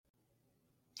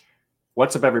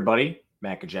What's up, everybody?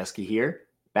 Matt Kajeski here,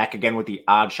 back again with the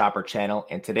Odd Shopper channel,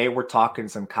 and today we're talking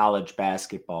some college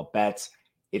basketball bets.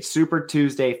 It's Super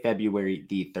Tuesday, February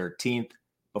the 13th.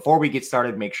 Before we get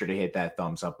started, make sure to hit that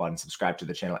thumbs up button, subscribe to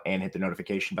the channel, and hit the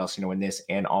notification bell so you know when this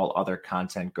and all other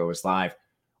content goes live.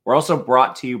 We're also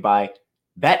brought to you by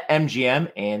BetMGM,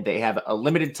 and they have a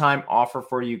limited time offer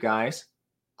for you guys.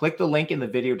 Click the link in the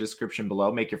video description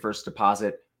below, make your first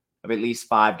deposit of at least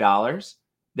 $5.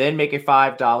 Then make a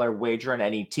 $5 wager on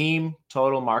any team,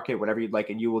 total, market, whatever you'd like,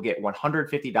 and you will get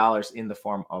 $150 in the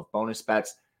form of bonus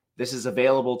bets. This is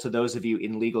available to those of you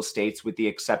in legal states with the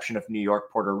exception of New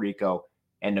York, Puerto Rico,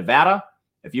 and Nevada.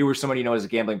 If you or someone you know has a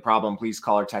gambling problem, please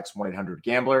call or text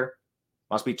 1-800-GAMBLER.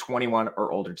 Must be 21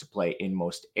 or older to play in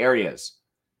most areas.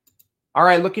 All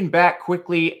right, looking back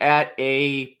quickly at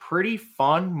a pretty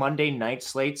fun Monday night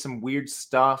slate, some weird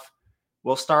stuff.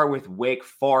 We'll start with Wake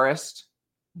Forest.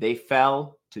 They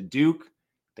fell to Duke.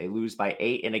 They lose by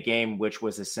 8 in a game, which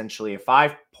was essentially a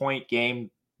 5-point game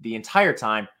the entire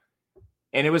time.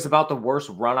 And it was about the worst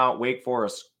run out Wake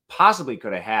Forest possibly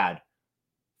could have had.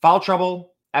 Foul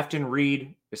trouble, Efton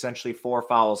Reed, essentially 4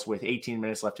 fouls with 18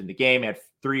 minutes left in the game, had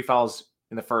 3 fouls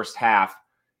in the first half.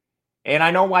 And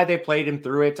I know why they played him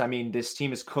through it. I mean, this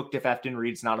team is cooked if Efton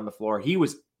Reed's not on the floor. He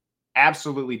was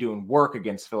absolutely doing work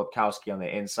against Filipkowski on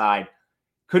the inside.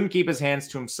 Couldn't keep his hands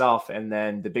to himself, and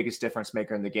then the biggest difference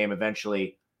maker in the game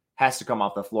eventually has to come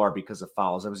off the floor because of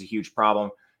fouls. That was a huge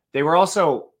problem. They were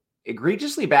also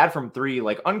egregiously bad from 3,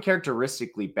 like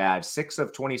uncharacteristically bad. 6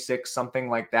 of 26, something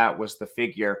like that was the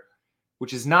figure,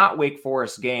 which is not Wake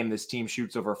Forest's game. This team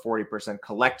shoots over 40%,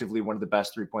 collectively one of the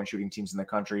best three-point shooting teams in the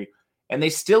country, and they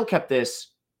still kept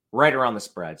this right around the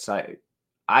spread. So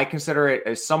I consider it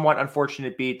a somewhat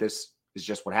unfortunate beat. This is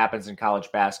just what happens in college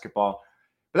basketball.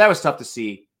 But that was tough to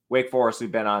see. Wake Forest, we've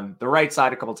been on the right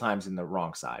side a couple times and the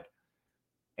wrong side.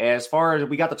 As far as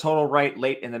we got the total right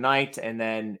late in the night, and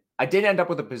then I did end up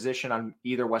with a position on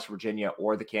either West Virginia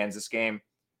or the Kansas game.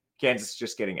 Kansas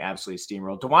just getting absolutely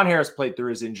steamrolled. DeJuan Harris played through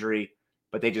his injury,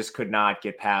 but they just could not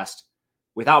get past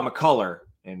without McCullough,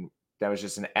 and that was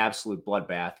just an absolute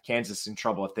bloodbath. Kansas in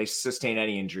trouble. If they sustain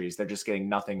any injuries, they're just getting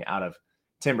nothing out of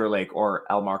Timberlake or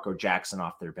Elmarco Jackson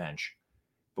off their bench.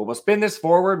 But we'll spin this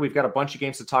forward. We've got a bunch of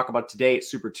games to talk about today.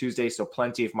 It's Super Tuesday, so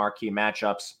plenty of marquee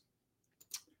matchups.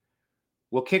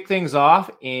 We'll kick things off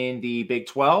in the Big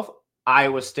 12.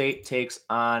 Iowa State takes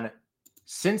on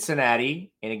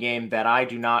Cincinnati in a game that I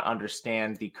do not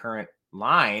understand the current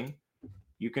line.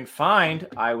 You can find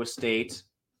Iowa State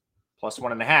plus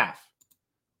 1.5,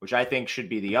 which I think should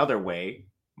be the other way,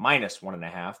 minus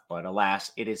 1.5, but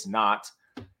alas, it is not.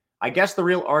 I guess the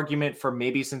real argument for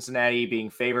maybe Cincinnati being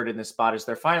favored in this spot is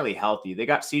they're finally healthy. They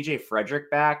got CJ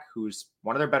Frederick back, who's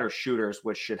one of their better shooters,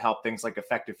 which should help things like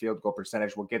effective field goal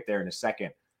percentage. We'll get there in a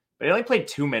second. But he only played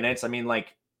 2 minutes. I mean,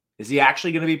 is he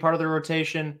actually going to be part of the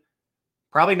rotation?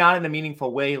 Probably not in a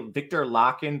meaningful way. Victor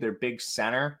Locken, their big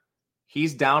center,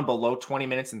 he's down below 20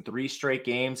 minutes in 3 straight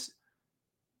games.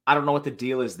 I don't know what the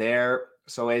deal is there.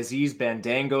 So Aziz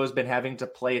Bandango has been having to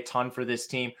play a ton for this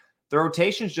team. The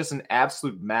rotation is just an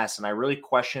absolute mess, and I really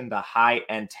question the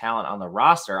high-end talent on the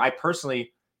roster. I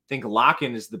personally think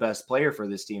Locken is the best player for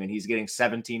this team, and he's getting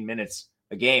 17 minutes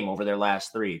a game over their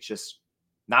last 3. It's just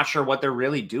not sure what they're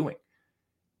really doing.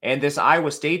 And this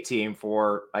Iowa State team,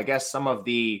 for, I guess, some of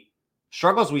the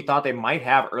struggles we thought they might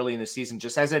have early in the season,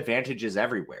 just has advantages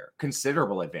everywhere,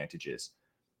 considerable advantages.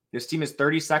 This team is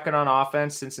 32nd on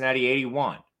offense, Cincinnati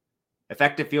 81.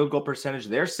 Effective field goal percentage,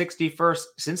 they're 61st.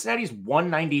 Cincinnati's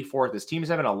 194th. This team is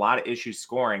having a lot of issues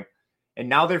scoring. And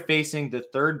now they're facing the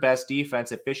 3rd best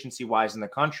defense efficiency-wise in the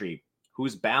country,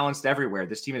 who's balanced everywhere.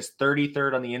 This team is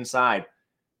 33rd on the inside.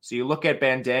 So you look at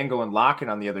Bandango and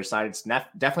Locken on the other side, it's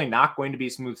definitely not going to be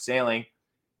smooth sailing.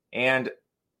 And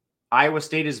Iowa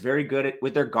State is very good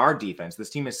with their guard defense.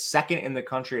 This team is 2nd in the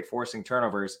country at forcing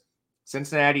turnovers.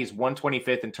 Cincinnati is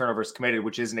 125th in turnovers committed,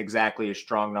 which isn't exactly a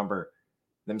strong number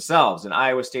themselves. And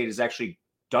Iowa State has actually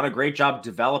done a great job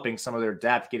developing some of their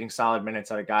depth, getting solid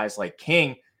minutes out of guys like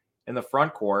King in the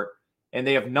front court. And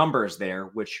they have numbers there,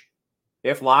 which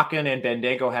if Locken and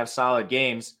Bandango have solid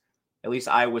games, at least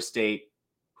Iowa State,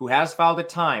 who has fouled at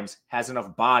times, has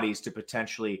enough bodies to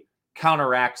potentially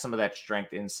counteract some of that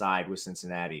strength inside with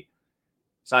Cincinnati.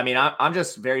 So, I mean, I'm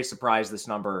just very surprised this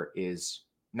number is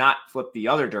not flipped the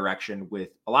other direction with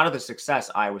a lot of the success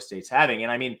Iowa State's having.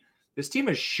 And I mean, this team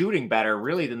is shooting better,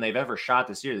 really, than they've ever shot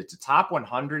this year. It's a top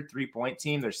 100 three-point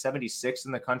team. They're 76th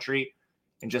in the country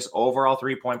in just overall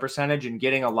three-point percentage and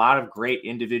getting a lot of great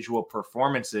individual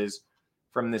performances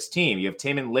from this team. You have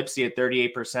Tamin Lipsey at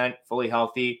 38%, fully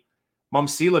healthy.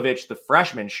 Momcilovic, the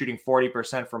freshman, shooting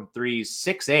 40% from threes,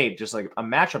 6'8", just like a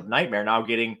matchup nightmare, now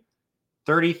getting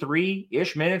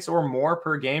 33-ish minutes or more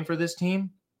per game for this team.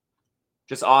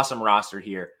 Just awesome roster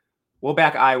here. We'll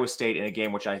back Iowa State in a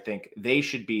game which I think they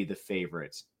should be the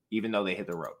favorites, even though they hit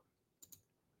the road.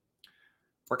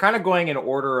 We're kind of going in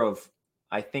order of,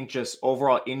 I think, just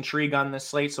overall intrigue on this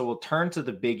slate. So we'll turn to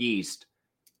the Big East.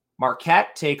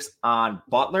 Marquette takes on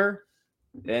Butler.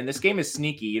 And this game is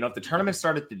sneaky. You know, if the tournament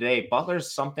started today,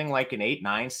 Butler's something like an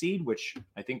 8-9 seed, which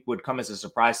I think would come as a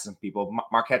surprise to some people.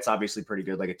 Marquette's obviously pretty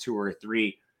good, like a 2 or a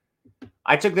 3.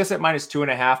 I took this at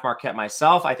 -2.5 Marquette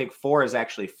myself. I think 4 is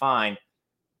actually fine.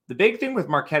 The big thing with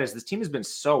Marquette is this team has been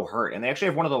so hurt, and they actually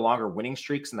have one of the longer winning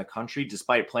streaks in the country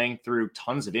despite playing through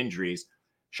tons of injuries.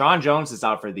 Sean Jones is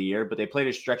out for the year, but they played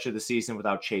a stretch of the season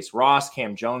without Chase Ross.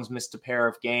 Cam Jones missed a pair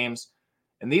of games.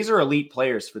 And these are elite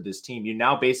players for this team. You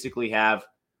now basically have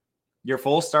your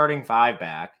full starting 5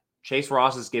 back. Chase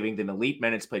Ross is giving them elite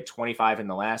minutes, played 25 in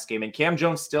the last game. And Cam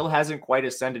Jones still hasn't quite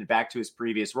ascended back to his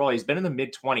previous role. He's been in the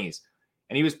mid-20s,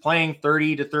 and he was playing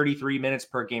 30 to 33 minutes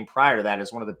per game prior to that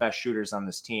as one of the best shooters on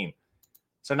this team.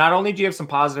 So not only do you have some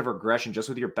positive regression just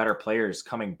with your better players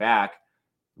coming back,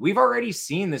 we've already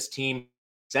seen this team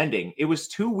ascending. It was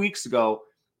 2 weeks ago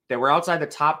that we're outside the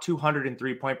top 200 in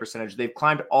three-point percentage. They've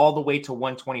climbed all the way to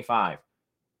 125.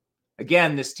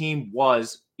 Again, this team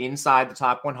was inside the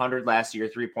top 100 last year,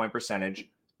 three-point percentage,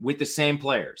 with the same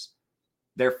players.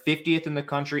 They're 50th in the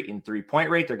country in three-point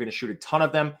rate. They're going to shoot a ton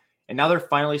of them, and now they're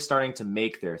finally starting to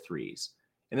make their threes.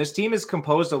 And this team is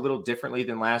composed a little differently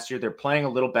than last year. They're playing a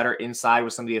little better inside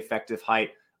with some of the effective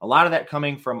height. A lot of that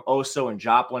coming from Oso and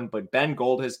Joplin, but Ben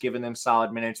Gold has given them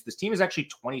solid minutes. This team is actually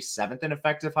 27th in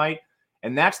effective height,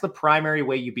 and that's the primary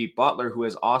way you beat Butler, who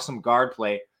has awesome guard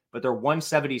play, but they're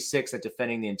 176 at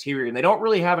defending the interior, and they don't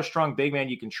really have a strong big man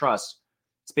you can trust.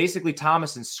 It's basically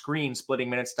Thomas and Screen splitting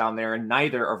minutes down there, and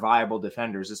neither are viable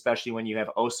defenders, especially when you have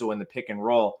Oso in the pick and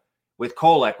roll with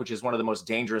Kolek, which is one of the most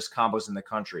dangerous combos in the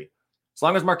country. As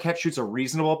long as Marquette shoots a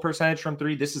reasonable percentage from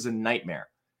 3, this is a nightmare.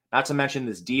 Not to mention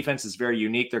this defense is very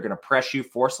unique. They're going to press you,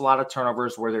 force a lot of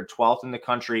turnovers where they're 12th in the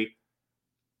country.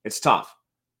 It's tough.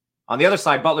 On the other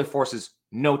side, Butler forces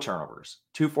no turnovers,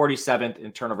 247th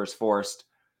in turnovers forced.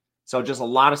 So just a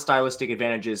lot of stylistic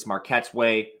advantages Marquette's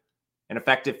way. An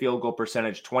effective field goal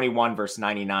percentage, 21 versus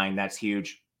 99. That's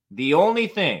huge. The only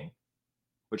thing,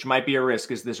 which might be a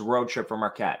risk, is this road trip for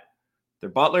Marquette. They're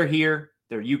Butler here.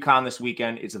 They're UConn this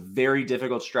weekend. It's a very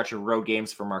difficult stretch of road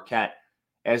games for Marquette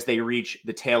as they reach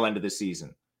the tail end of the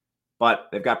season. But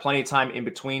they've got plenty of time in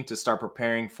between to start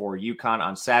preparing for UConn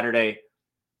on Saturday.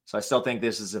 So I still think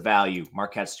this is a value,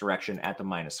 Marquette's direction at the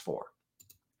 -4.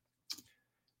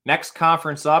 Next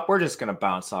conference up, we're just going to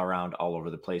bounce around all over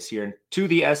the place here. To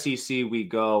the SEC we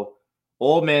go.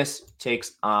 Ole Miss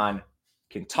takes on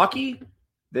Kentucky.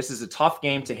 This is a tough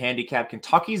game to handicap.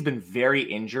 Kentucky's been very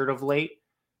injured of late,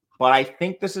 but I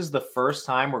think this is the first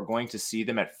time we're going to see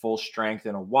them at full strength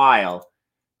in a while.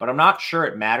 But I'm not sure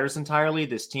it matters entirely.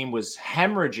 This team was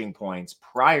hemorrhaging points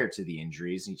prior to the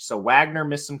injuries. So Wagner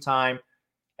missed some time,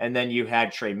 and then you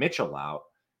had Trey Mitchell out.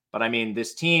 But I mean,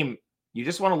 this team, you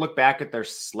just want to look back at their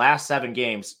last 7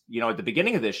 games. You know, at the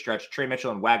beginning of this stretch, Trey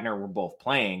Mitchell and Wagner were both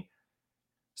playing.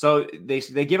 So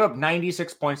they give up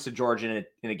 96 points to Georgia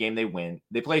in a game they win.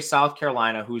 They play South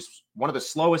Carolina, who's one of the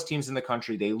slowest teams in the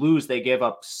country. They lose. They give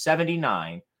up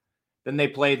 79. Then they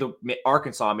play the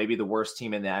Arkansas, maybe the worst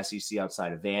team in the SEC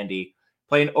outside of Vandy.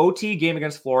 Play an OT game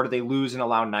against Florida. They lose and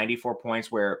allow 94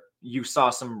 points, where you saw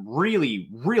some really,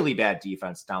 really bad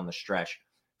defense down the stretch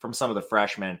from some of the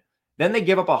freshmen. Then they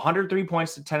give up 103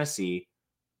 points to Tennessee.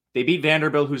 They beat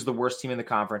Vanderbilt, who's the worst team in the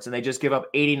conference, and they just give up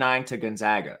 89 to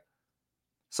Gonzaga.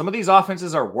 Some of these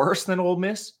offenses are worse than Ole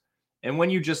Miss. And when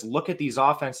you just look at these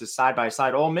offenses side by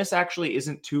side, Ole Miss actually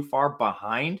isn't too far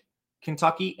behind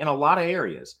Kentucky in a lot of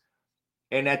areas.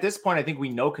 And at this point, I think we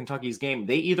know Kentucky's game.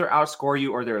 They either outscore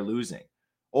you or they're losing.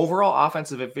 Overall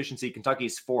offensive efficiency,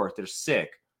 Kentucky's 4th. They're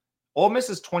sick. Ole Miss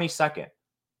is 22nd.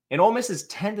 And Ole Miss is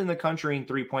 10th in the country in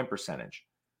three-point percentage.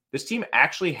 This team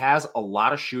actually has a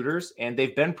lot of shooters, and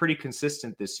they've been pretty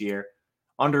consistent this year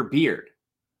under Beard.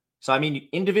 So, I mean,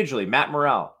 individually, Matt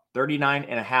Morrell,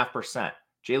 39.5%.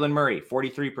 Jalen Murray,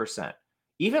 43%.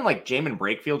 Even like Jamin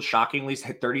Brakefield, shockingly, is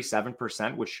at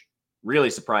 37%, which really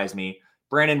surprised me.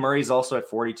 Brandon Murray's also at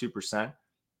 42%.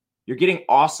 You're getting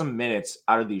awesome minutes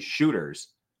out of these shooters,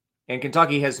 and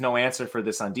Kentucky has no answer for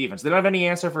this on defense. They don't have any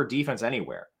answer for defense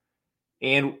anywhere.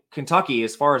 And Kentucky,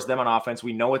 as far as them on offense,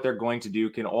 we know what they're going to do.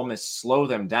 Can Ole Miss slow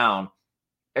them down?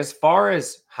 As far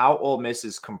as how Ole Miss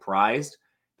is comprised,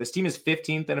 this team is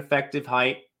 15th in effective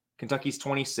height. Kentucky's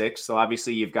 26th. So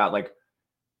obviously you've got like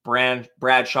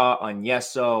Bradshaw,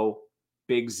 Onyeso,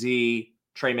 Big Z,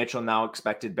 Trey Mitchell now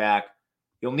expected back.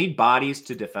 You'll need bodies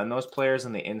to defend those players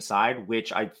on the inside,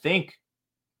 which I think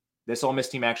this Ole Miss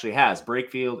team actually has.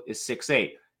 Brakefield is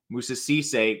 6'8". Musa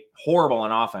Cisse, horrible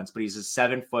on offense, but he's a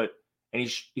 7-foot, and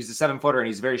he's a 7-footer, and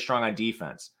he's very strong on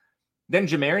defense. Then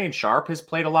Jamarian Sharp has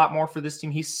played a lot more for this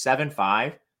team. He's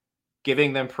 7'5",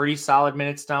 giving them pretty solid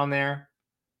minutes down there.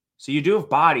 So you do have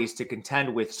bodies to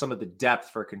contend with some of the depth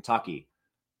for Kentucky.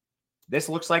 This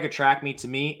looks like a track meet to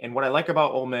me. And what I like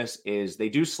about Ole Miss is they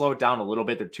do slow it down a little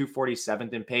bit. They're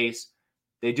 247th in pace.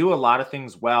 They do a lot of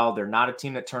things well. They're not a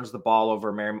team that turns the ball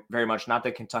over very much. Not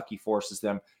that Kentucky forces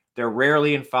them. They're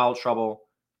rarely in foul trouble.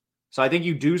 So I think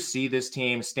you do see this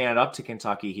team stand up to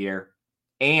Kentucky here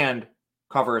and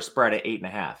cover a spread at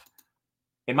 8.5.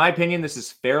 In my opinion, this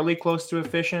is fairly close to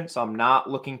efficient, so I'm not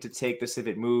looking to take this if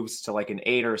it moves to like an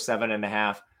 8 or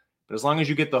 7.5. But as long as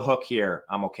you get the hook here,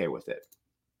 I'm okay with it.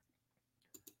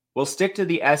 We'll stick to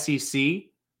the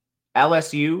SEC.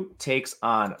 LSU takes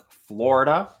on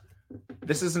Florida.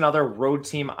 This is another road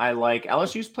team I like.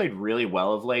 LSU's played really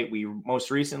well of late. We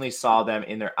most recently saw them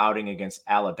in their outing against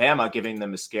Alabama, giving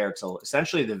them a scare till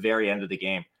essentially the very end of the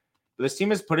game. But this team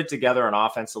has put it together on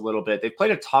offense a little bit. They've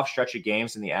played a tough stretch of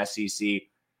games in the SEC.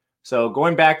 So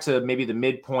going back to maybe the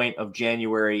midpoint of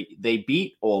January, they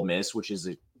beat Ole Miss, which is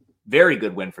a very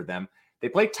good win for them. They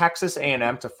played Texas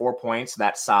A&M to 4 points.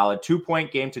 That's solid.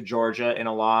 2-point game to Georgia in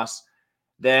a loss.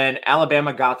 Then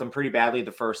Alabama got them pretty badly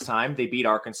the first time. They beat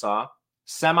Arkansas.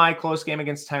 Semi-close game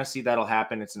against Tennessee. That'll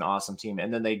happen. It's an awesome team.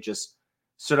 And then they just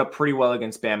stood up pretty well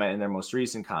against Bama in their most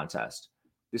recent contest.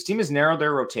 This team has narrowed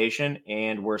their rotation,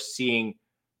 and we're seeing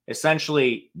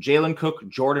essentially Jalen Cook,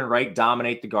 Jordan Wright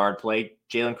dominate the guard play.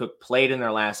 Jalen Cook played in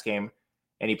their last game,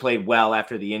 and he played well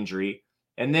after the injury.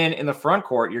 And then in the front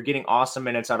court, you're getting awesome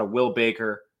minutes out of Will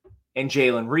Baker and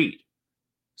Jalen Reed.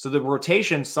 So the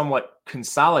rotation somewhat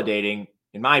consolidating,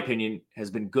 in my opinion, has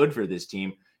been good for this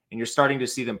team, and you're starting to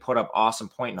see them put up awesome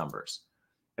point numbers.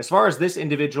 As far as this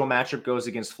individual matchup goes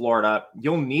against Florida,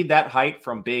 you'll need that height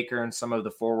from Baker and some of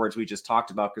the forwards we just talked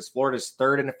about because Florida's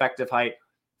third in effective height.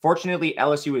 Fortunately,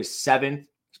 LSU is seventh,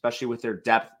 especially with their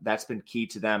depth. That's been key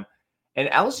to them. And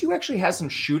LSU actually has some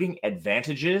shooting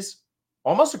advantages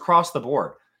almost across the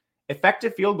board.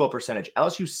 Effective field goal percentage,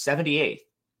 LSU 78th.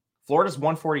 Florida's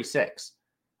 146.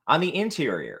 On the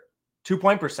interior,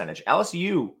 2-point percentage,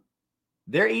 LSU,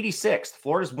 they're 86th.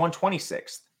 Florida's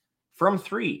 126th. From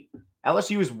three,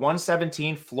 LSU is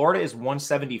 117. Florida is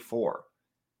 174.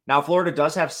 Now, Florida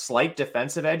does have slight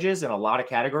defensive edges in a lot of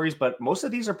categories, but most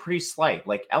of these are pretty slight.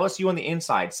 Like LSU on the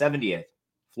inside, 70th.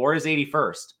 Florida's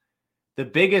 81st. The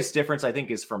biggest difference, I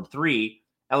think, is from three.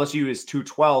 LSU is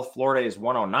 212. Florida is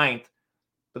 109th.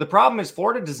 But the problem is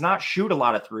Florida does not shoot a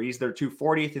lot of threes. They're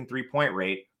 240th in three-point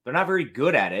rate. They're not very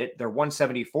good at it. They're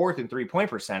 174th in three-point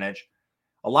percentage.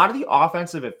 A lot of the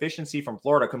offensive efficiency from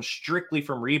Florida comes strictly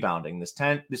from rebounding. This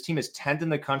team is 10th in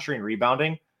the country in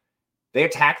rebounding. They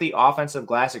attack the offensive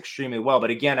glass extremely well.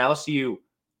 But again, LSU,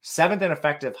 7th in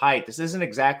effective height. This isn't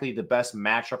exactly the best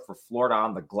matchup for Florida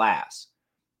on the glass.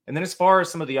 And then as far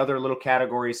as some of the other little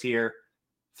categories here,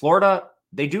 Florida,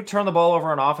 they do turn the ball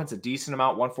over on offense a decent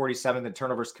amount, 147th in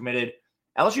turnovers committed.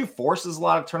 LSU forces a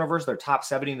lot of turnovers. They're top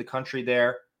 70 in the country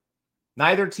there.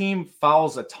 Neither team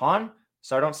fouls a ton,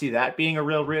 so I don't see that being a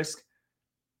real risk.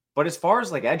 But as far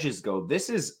as like edges go, this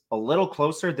is a little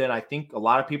closer than I think a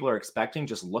lot of people are expecting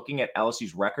just looking at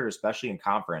LSU's record, especially in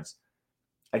conference.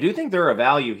 I do think they're a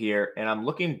value here, and I'm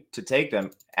looking to take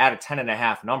them at a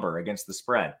 10.5 number against the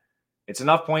spread. It's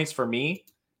enough points for me.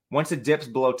 Once it dips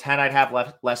below 10, I'd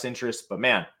have less interest. But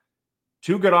man,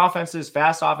 two good offenses,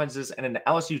 fast offenses, and an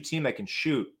LSU team that can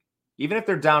shoot. Even if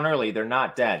they're down early, they're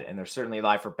not dead, and they're certainly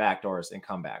alive for backdoors and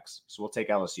comebacks. So we'll take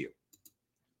LSU.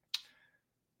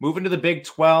 Moving to the Big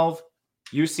 12,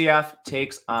 UCF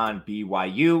takes on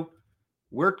BYU.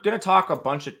 We're going to talk a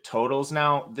bunch of totals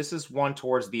now. This is one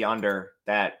towards the under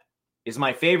that is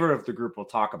my favorite of the group we'll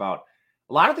talk about.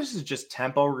 A lot of this is just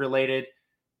tempo related.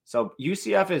 So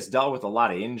UCF has dealt with a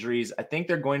lot of injuries. I think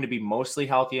they're going to be mostly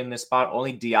healthy in this spot.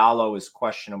 Only Diallo is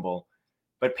questionable.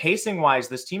 But pacing-wise,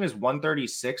 this team is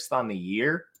 136th on the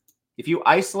year. If you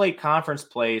isolate conference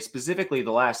play, specifically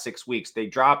the last 6 weeks, they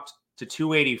dropped to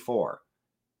 284.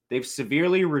 They've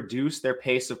severely reduced their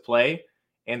pace of play,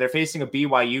 and they're facing a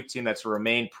BYU team that's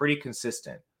remained pretty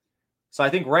consistent. So I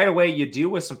think right away you deal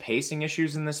with some pacing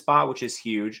issues in this spot, which is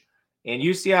huge. And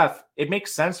UCF, it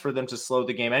makes sense for them to slow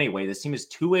the game anyway. This team is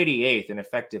 288th in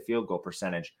effective field goal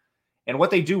percentage. And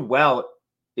what they do well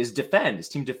is defend. This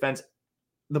team defends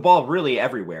the ball really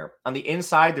everywhere. On the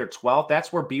inside, they're 12th.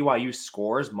 That's where BYU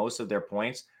scores most of their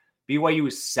points. BYU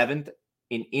is 7th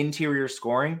in interior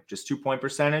scoring, just 2-point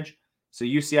percentage. So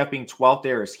UCF being 12th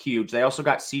there is huge. They also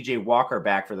got CJ Walker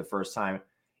back for the first time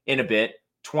in a bit,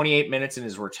 28 minutes in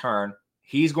his return.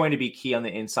 He's going to be key on the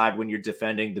inside when you're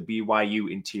defending the BYU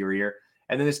interior.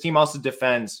 And then this team also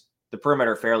defends the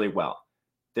perimeter fairly well.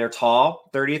 They're tall,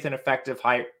 30th in effective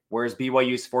height, whereas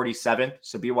BYU's 47th.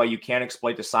 So BYU can't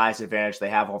exploit the size advantage they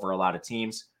have over a lot of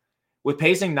teams. With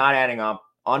pacing not adding up,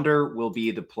 under will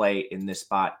be the play in this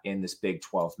spot in this Big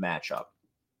 12 matchup.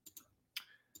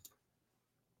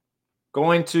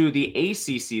 Going to the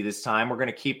ACC this time, we're going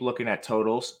to keep looking at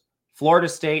totals. Florida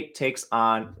State takes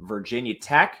on Virginia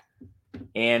Tech.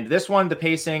 And this one, the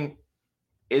pacing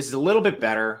is a little bit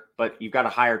better, but you've got a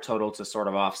higher total to sort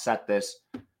of offset this.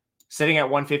 Sitting at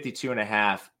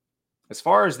 152.5. As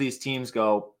far as these teams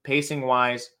go,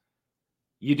 pacing-wise,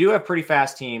 you do have pretty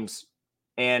fast teams,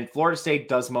 and Florida State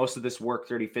does most of this work,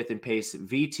 35th in pace.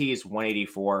 VT is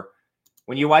 184.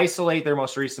 When you isolate their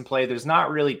most recent play, there's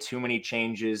not really too many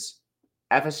changes.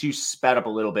 FSU sped up a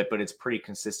little bit, but it's pretty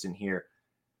consistent here.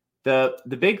 The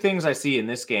big things I see in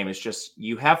this game is just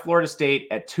you have Florida State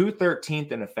at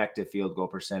 213th in effective field goal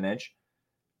percentage.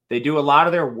 They do a lot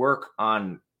of their work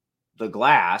on the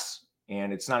glass,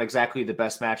 and it's not exactly the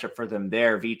best matchup for them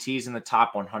there. VT's in the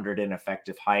top 100 in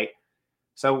effective height.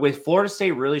 So with Florida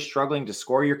State really struggling to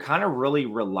score, you're kind of really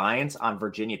reliant on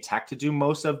Virginia Tech to do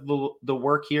most of the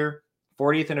work here.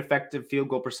 40th in effective field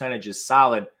goal percentage is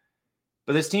solid,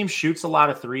 but this team shoots a lot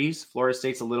of threes. Florida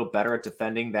State's a little better at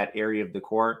defending that area of the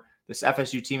court. This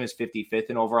FSU team is 55th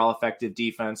in overall effective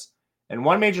defense. And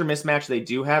one major mismatch they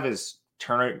do have is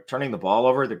turning the ball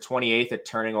over. They're 28th at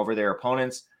turning over their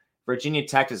opponents. Virginia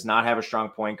Tech does not have a strong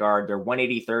point guard. They're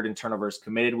 183rd in turnovers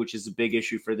committed, which is a big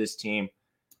issue for this team.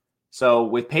 So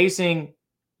with pacing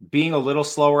being a little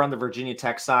slower on the Virginia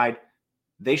Tech side,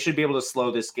 they should be able to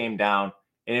slow this game down.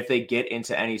 And if they get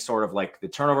into any sort of like the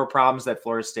turnover problems that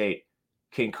Florida State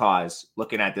can cause,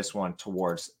 looking at this one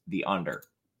towards the under.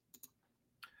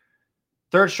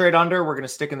 Third straight under, we're going to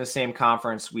stick in the same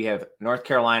conference. We have North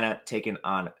Carolina taking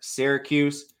on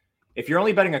Syracuse. If you're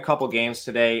only betting a couple games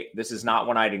today, this is not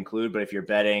one I'd include, but if you're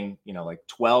betting, like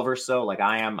 12 or so, like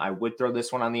I am, I would throw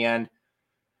this one on the end.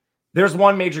 There's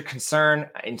one major concern.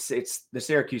 It's the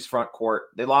Syracuse front court.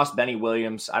 They lost Benny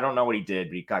Williams. I don't know what he did,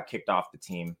 but he got kicked off the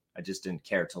team. I just didn't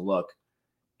care to look.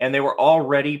 And they were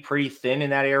already pretty thin in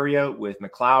that area with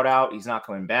McLeod out. He's not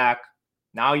coming back.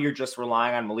 Now you're just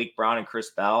relying on Malik Brown and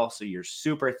Chris Bell. So you're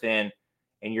super thin,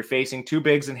 and you're facing two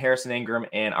bigs in Harrison Ingram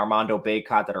and Armando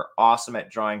Bacot that are awesome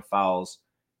at drawing fouls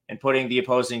and putting the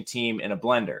opposing team in a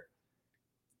blender.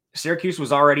 Syracuse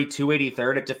was already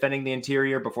 283rd at defending the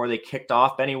interior before they kicked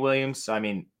off Benny Williams. So,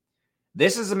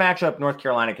 this is a matchup North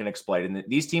Carolina can exploit. And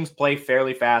these teams play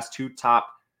fairly fast, two top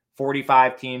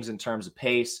 45 teams in terms of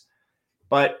pace.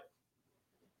 But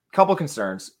a couple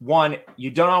concerns. One,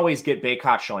 you don't always get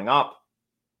Bacot showing up.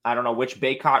 I don't know which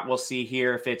Bacot we'll see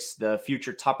here, if it's the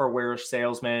future Tupperware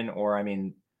salesman or,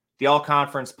 the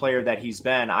all-conference player that he's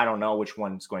been. I don't know which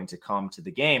one's going to come to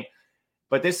the game.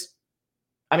 But this,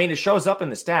 it shows up in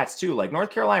the stats too. Like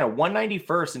North Carolina,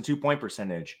 191st in 2-point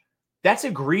percentage. That's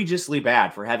egregiously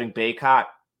bad for having Bacot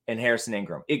and Harrison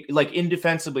Ingram.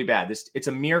 Indefensibly bad. It's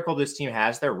a miracle this team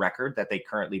has their record that they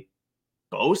currently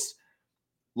boast.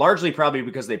 Largely probably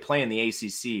because they play in the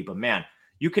ACC. But man,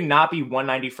 you cannot be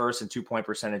 191st in 2-point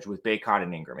percentage with Bacot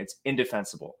and Ingram. It's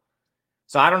indefensible.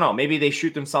 So I don't know. Maybe they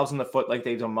shoot themselves in the foot like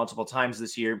they've done multiple times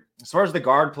this year. As far as the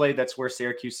guard play, that's where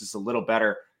Syracuse is a little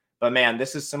better. But man,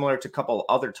 this is similar to a couple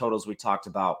other totals we talked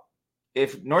about.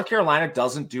 If North Carolina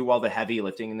doesn't do all the heavy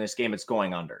lifting in this game, it's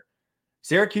going under.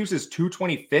 Syracuse is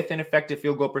 225th in effective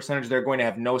field goal percentage. They're going to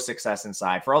have no success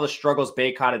inside. For all the struggles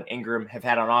Bacot and Ingram have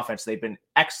had on offense, they've been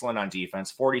excellent on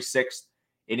defense. 46th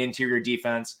in interior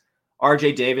defense.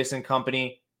 RJ Davis and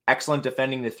company, excellent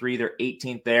defending the three. They're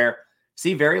 18th there.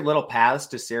 See very little paths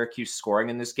to Syracuse scoring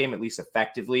in this game, at least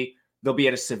effectively. They'll be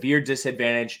at a severe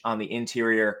disadvantage on the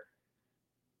interior.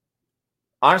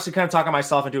 Honestly, kind of talking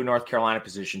myself into a North Carolina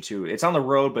position too. It's on the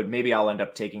road, but maybe I'll end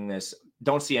up taking this.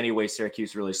 Don't see any way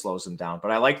Syracuse really slows them down. But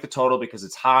I like the total because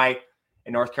it's high,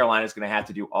 and North Carolina is going to have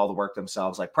to do all the work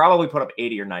themselves. Like probably put up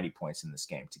 80 or 90 points in this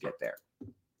game to get there.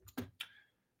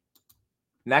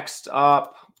 Next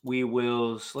up, where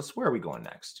are we going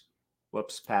next?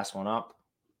 Whoops, pass one up.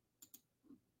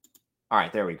 All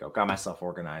right, there we go. Got myself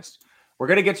organized. We're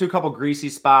going to get to a couple greasy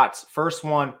spots. First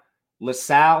one,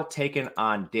 LaSalle taking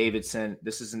on Davidson.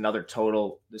 This is another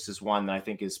total. This is one that I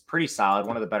think is pretty solid.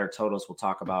 One of the better totals we'll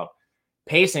talk about.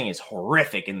 Pacing is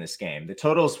horrific in this game. The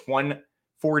total is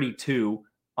 142.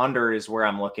 Under is where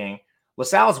I'm looking.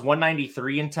 LaSalle is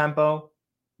 193 in tempo.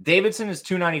 Davidson is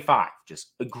 295,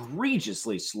 just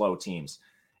egregiously slow teams.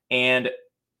 And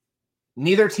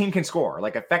neither team can score.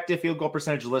 Like effective field goal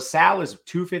percentage, LaSalle is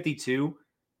 252.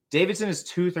 Davidson is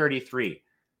 233.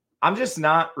 I'm just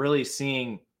not really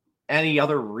seeing any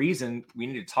other reason we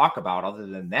need to talk about other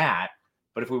than that.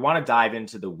 But if we want to dive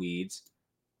into the weeds,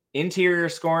 interior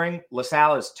scoring,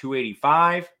 LaSalle is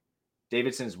 285.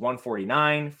 Davidson is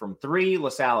 149 from three.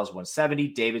 LaSalle is 170.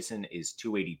 Davidson is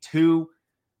 282.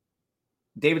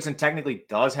 Davidson technically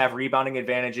does have rebounding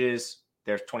advantages.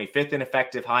 They're 25th in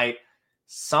effective height.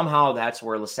 Somehow that's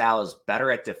where LaSalle is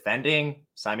better at defending.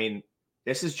 So, I mean,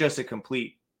 this is just a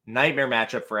complete nightmare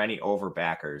matchup for any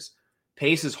overbackers.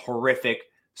 Pace is horrific.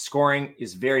 Scoring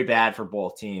is very bad for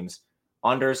both teams.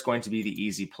 Under is going to be the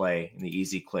easy play and the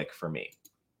easy click for me.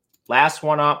 Last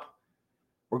one up.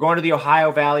 We're going to the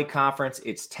Ohio Valley Conference.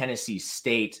 It's Tennessee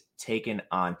State taking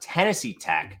on Tennessee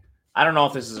Tech. I don't know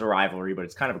if this is a rivalry, but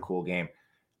it's kind of a cool game.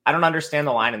 I don't understand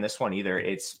the line in this one either.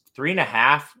 It's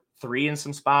 3.5, 3 in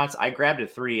some spots. I grabbed a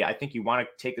 3. I think you want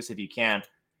to take this if you can.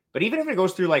 But even if it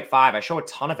goes through like 5, I show a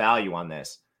ton of value on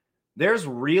this. There's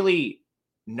really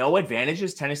no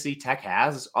advantages Tennessee Tech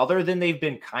has other than they've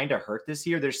been kind of hurt this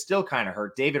year. They're still kind of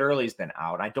hurt. David Early's been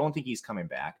out. I don't think he's coming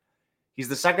back. He's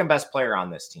the second best player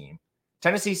on this team.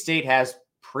 Tennessee State has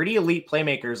pretty elite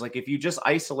playmakers. Like if you just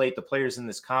isolate the players in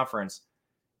this conference,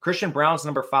 Christian Brown's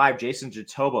number 5, Jason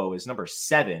Jatobo is number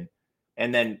 7.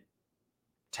 And then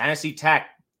Tennessee Tech,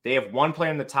 they have one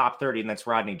player in the top 30, and that's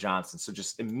Rodney Johnson. So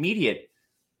just immediate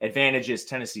advantages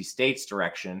Tennessee State's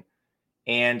direction.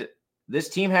 And this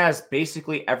team has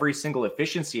basically every single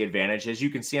efficiency advantage. As you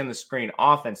can see on the screen,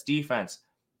 offense, defense,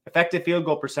 effective field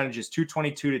goal percentage is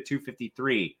 222 to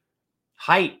 253.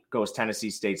 Height goes Tennessee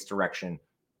State's direction.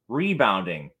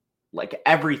 Rebounding, like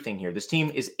everything here. This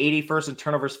team is 81st in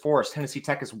turnovers forced. Tennessee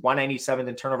Tech is 197th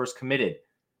in turnovers committed.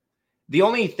 The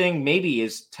only thing maybe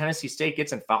is Tennessee State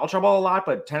gets in foul trouble a lot,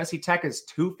 but Tennessee Tech is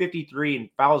 253 in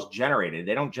fouls generated.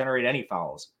 They don't generate any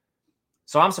fouls.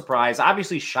 So I'm surprised.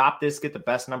 Obviously, shop this, get the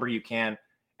best number you can.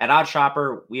 At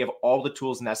OddsShopper, we have all the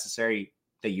tools necessary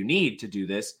that you need to do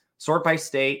this. Sort by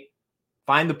state,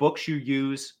 find the books you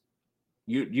use.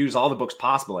 You use all the books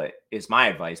possible, is my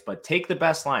advice, but take the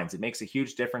best lines. It makes a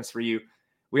huge difference for you.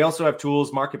 We also have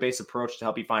tools, market-based approach to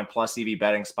help you find plus EV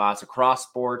betting spots across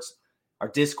sports. Our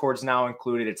Discord's now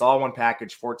included. It's all one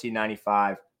package,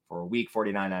 $14.95 for a week,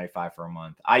 $49.95 for a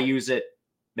month. I use it,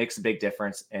 makes a big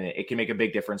difference, and it can make a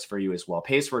big difference for you as well.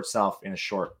 Pays for itself in a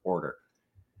short order.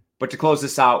 But to close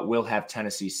this out, we'll have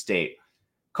Tennessee State.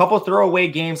 Couple throwaway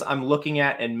games I'm looking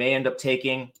at and may end up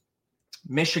taking.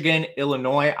 Michigan,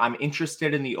 Illinois. I'm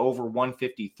interested in the over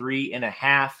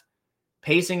 153.5.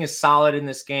 Pacing is solid in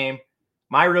this game.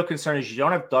 My real concern is you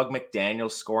don't have Doug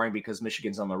McDaniel scoring because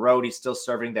Michigan's on the road. He's still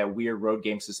serving that weird road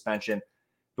game suspension.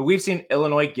 But we've seen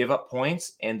Illinois give up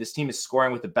points, and this team is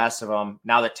scoring with the best of them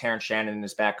now that Terrence Shannon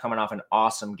is back, coming off an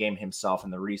awesome game himself in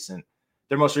their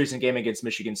most recent game against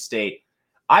Michigan State.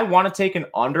 I want to take an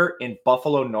under in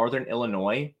Buffalo, Northern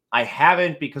Illinois. I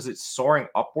haven't because it's soaring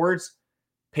upwards.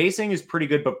 Pacing is pretty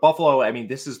good, but Buffalo, I mean,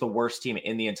 this is the worst team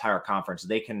in the entire conference.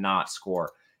 They cannot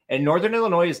score. And Northern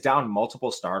Illinois is down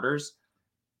multiple starters.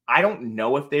 I don't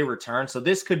know if they return. So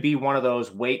this could be one of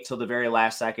those wait till the very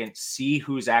last second, see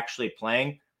who's actually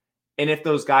playing. And if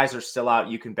those guys are still out,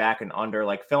 you can back an under.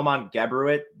 Like Philmon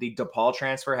Gebruit, the DePaul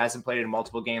transfer, hasn't played in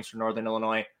multiple games for Northern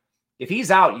Illinois. If he's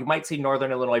out, you might see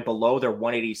Northern Illinois below their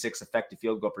 186 effective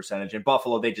field goal percentage. In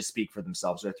Buffalo, they just speak for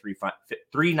themselves. They're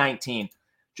 319.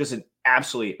 Just an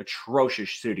absolutely atrocious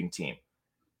shooting team.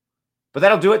 But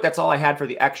that'll do it. That's all I had for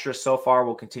the extra so far.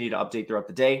 We'll continue to update throughout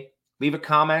the day. Leave a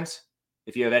comment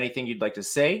if you have anything you'd like to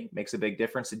say. Makes a big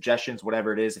difference. Suggestions,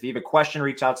 whatever it is. If you have a question,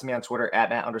 reach out to me on Twitter at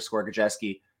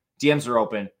Matt_Gajeski. DMs are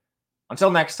open.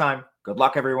 Until next time, good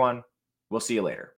luck, everyone. We'll see you later.